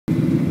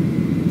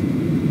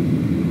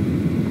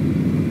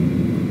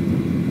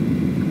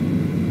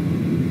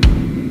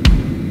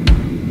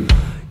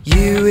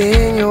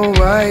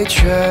white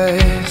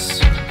dress,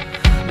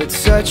 the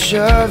touch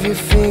of your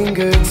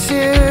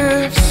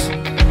fingertips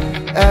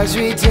as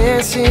we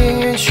dance in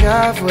your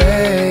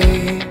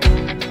driveway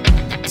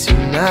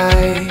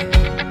tonight.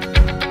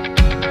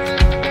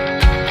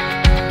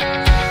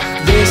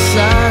 This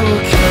I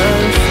will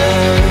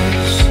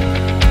confess,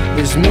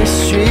 there's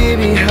mystery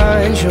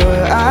behind your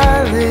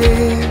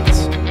eyelids.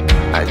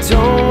 I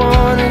don't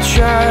wanna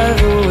drive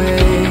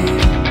away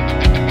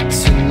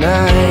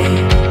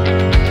tonight.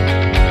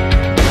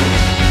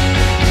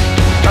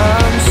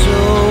 I'm so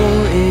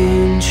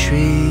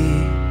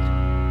intrigued,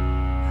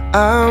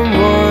 I'm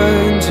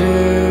wondering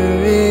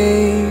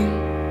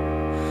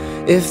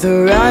if the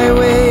right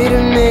way to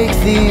make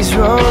these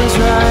wrongs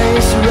right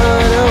is to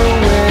run away.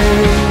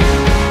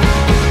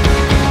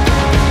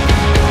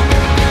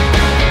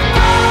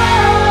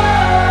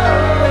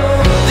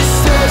 This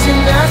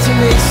doesn't have to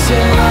make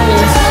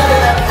sense.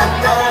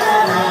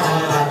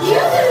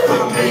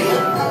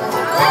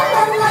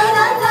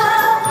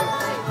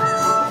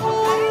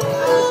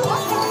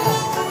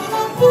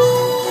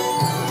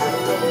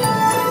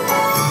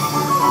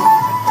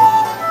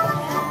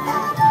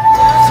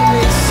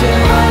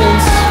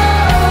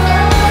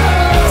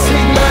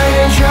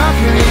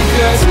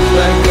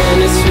 Like when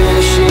it's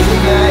finishing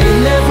tonight, you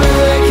never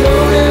let go,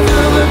 never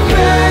look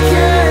back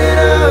at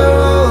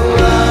our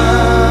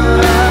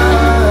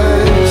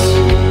lives.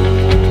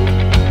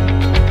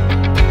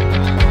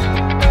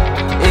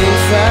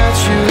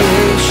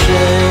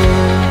 Infatuation,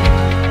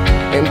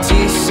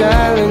 empty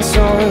silence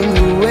on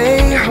the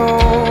way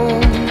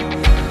home.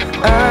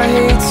 I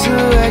hate to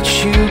let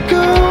you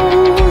go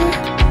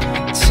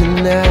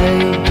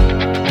tonight.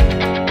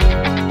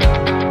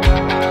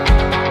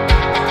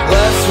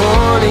 Left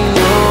wanting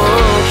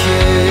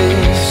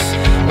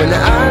when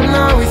I'm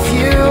not with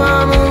you,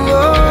 I'm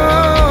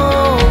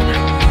alone.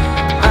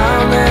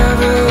 I'll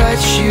never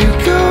let you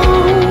go,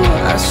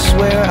 I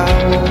swear I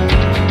won't.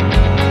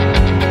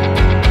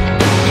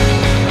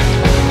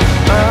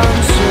 I'm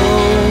so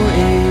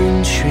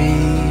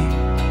intrigued,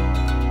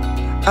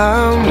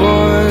 I'm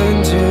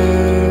wondering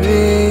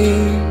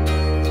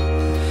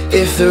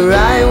if the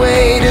right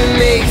way to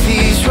make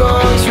these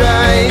wrongs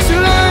right is to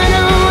run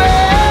away.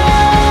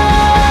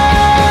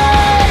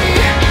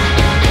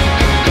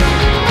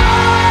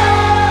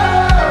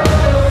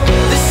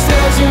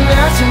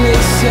 To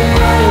make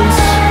sense,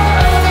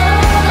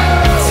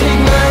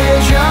 take my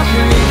hand, drop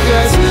your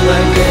regrets.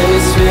 Like when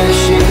it's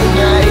finishing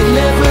tonight, you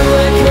never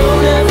let go,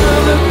 never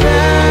look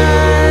back.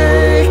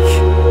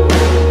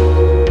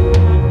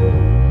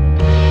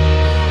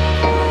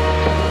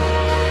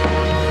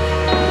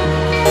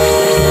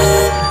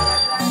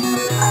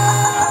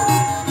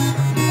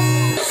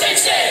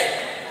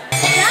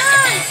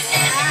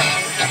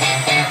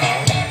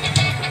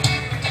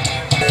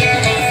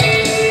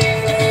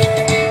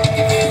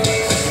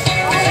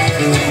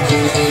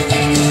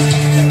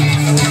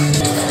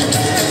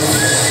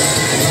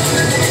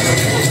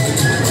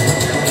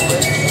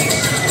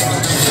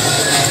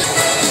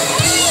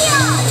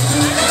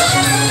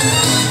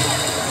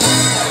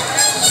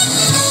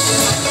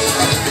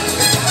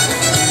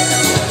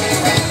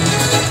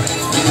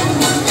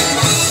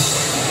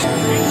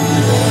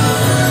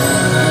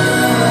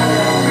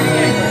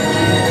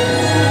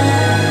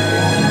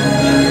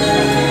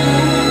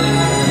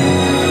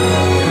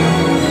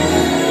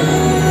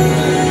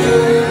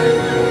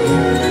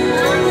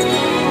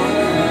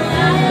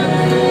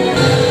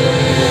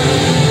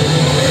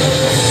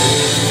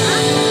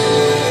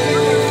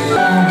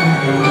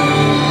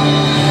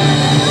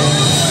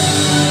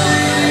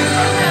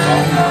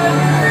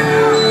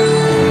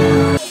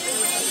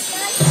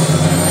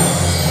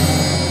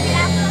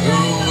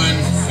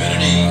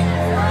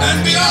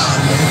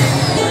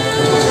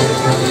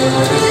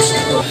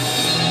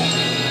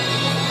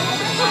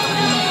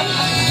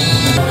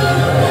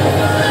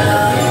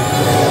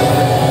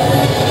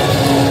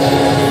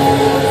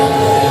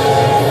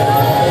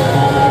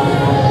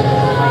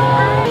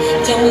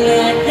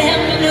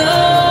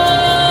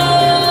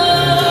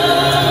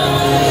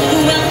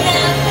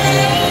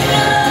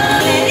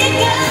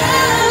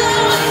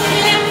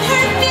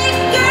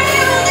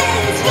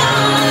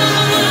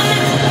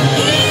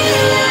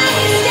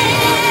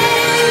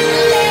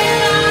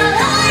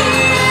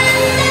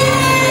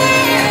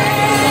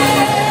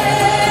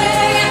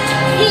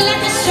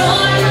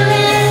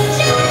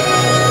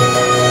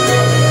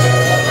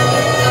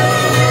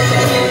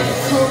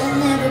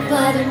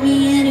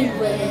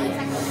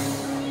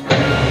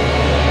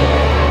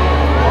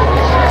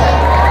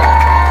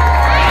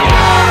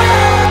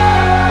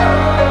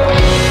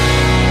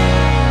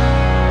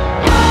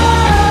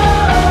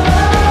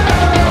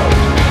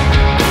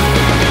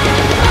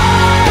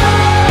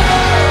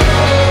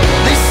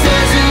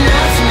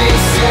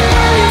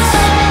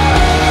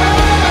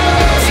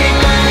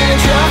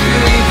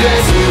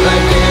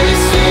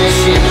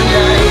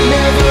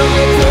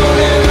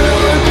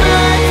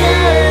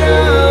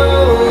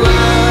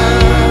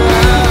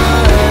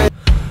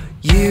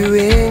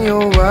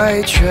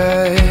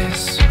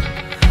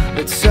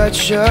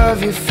 touch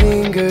of your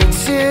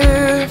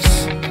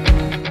fingertips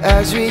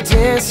as we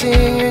dancing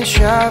in your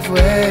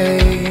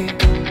driveway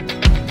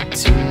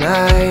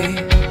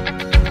tonight.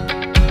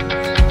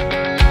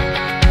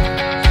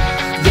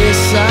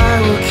 This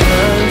I will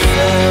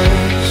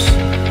confess,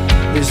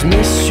 there's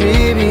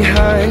mystery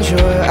behind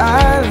your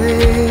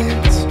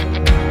eyelids.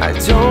 I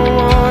don't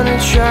wanna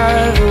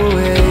drive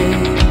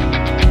away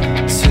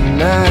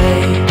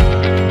tonight.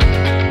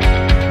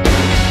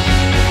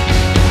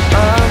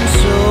 I'm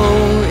so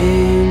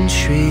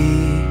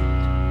intrigued,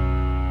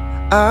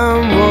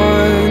 I'm wondering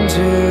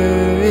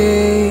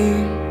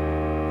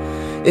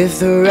if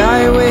the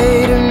right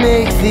way to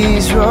make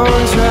these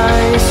wrongs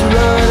right is to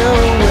run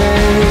away.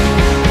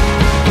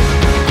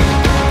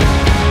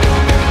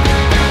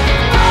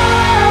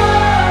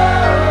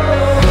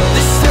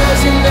 This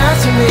doesn't have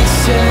to make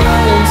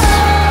sense.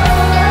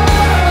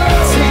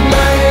 Take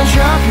my hand,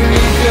 drop your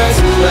regrets,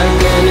 like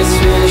when it's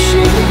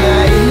finishing the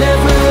night.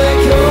 Never let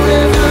go,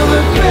 never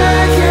look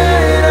back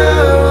at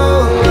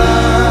our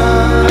lives.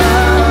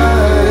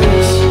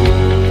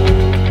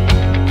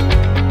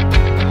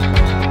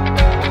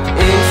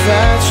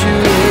 Infatuation,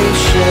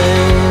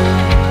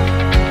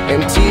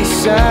 empty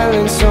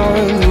silence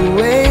on the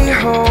way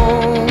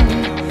home.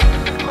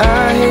 I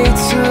hate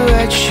to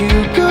let you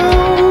go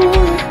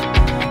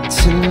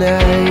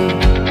tonight.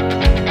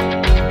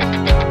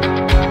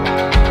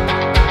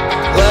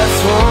 Left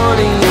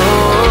wanting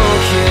your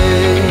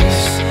kiss.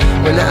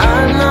 When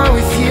I'm not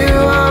with you,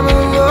 I'm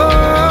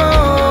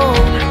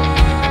alone.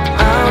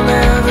 I'll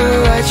never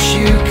let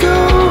you go,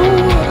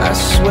 I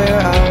swear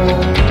I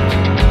won't.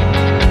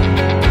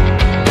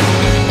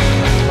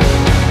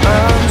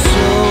 I'm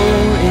so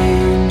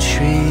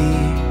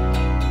intrigued,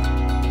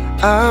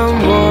 I'm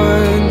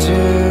wondering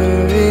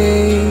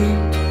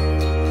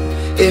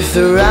if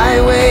the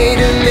right way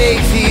to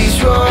make these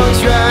wrongs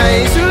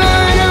right is to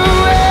run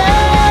away.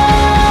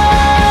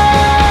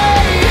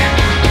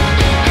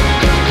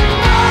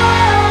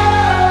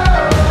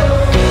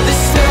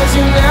 This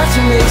doesn't have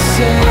to make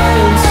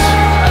sense.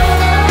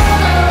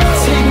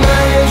 Take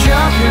my hand,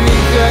 drop your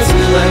regrets,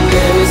 like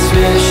when it's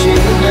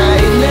finishing the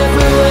night.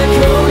 Never let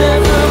go,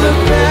 never look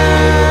back.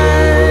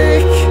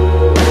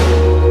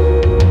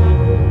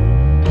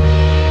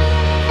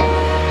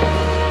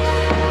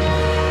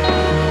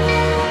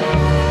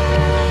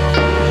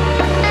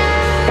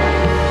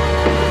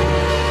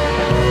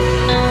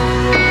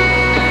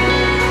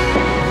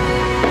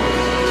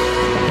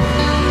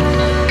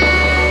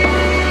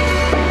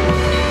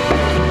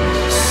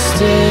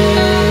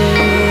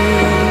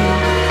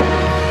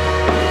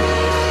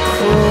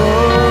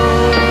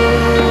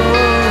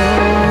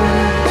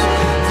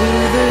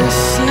 Through the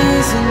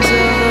seasons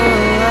of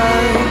our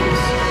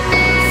lives,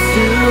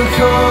 through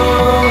cold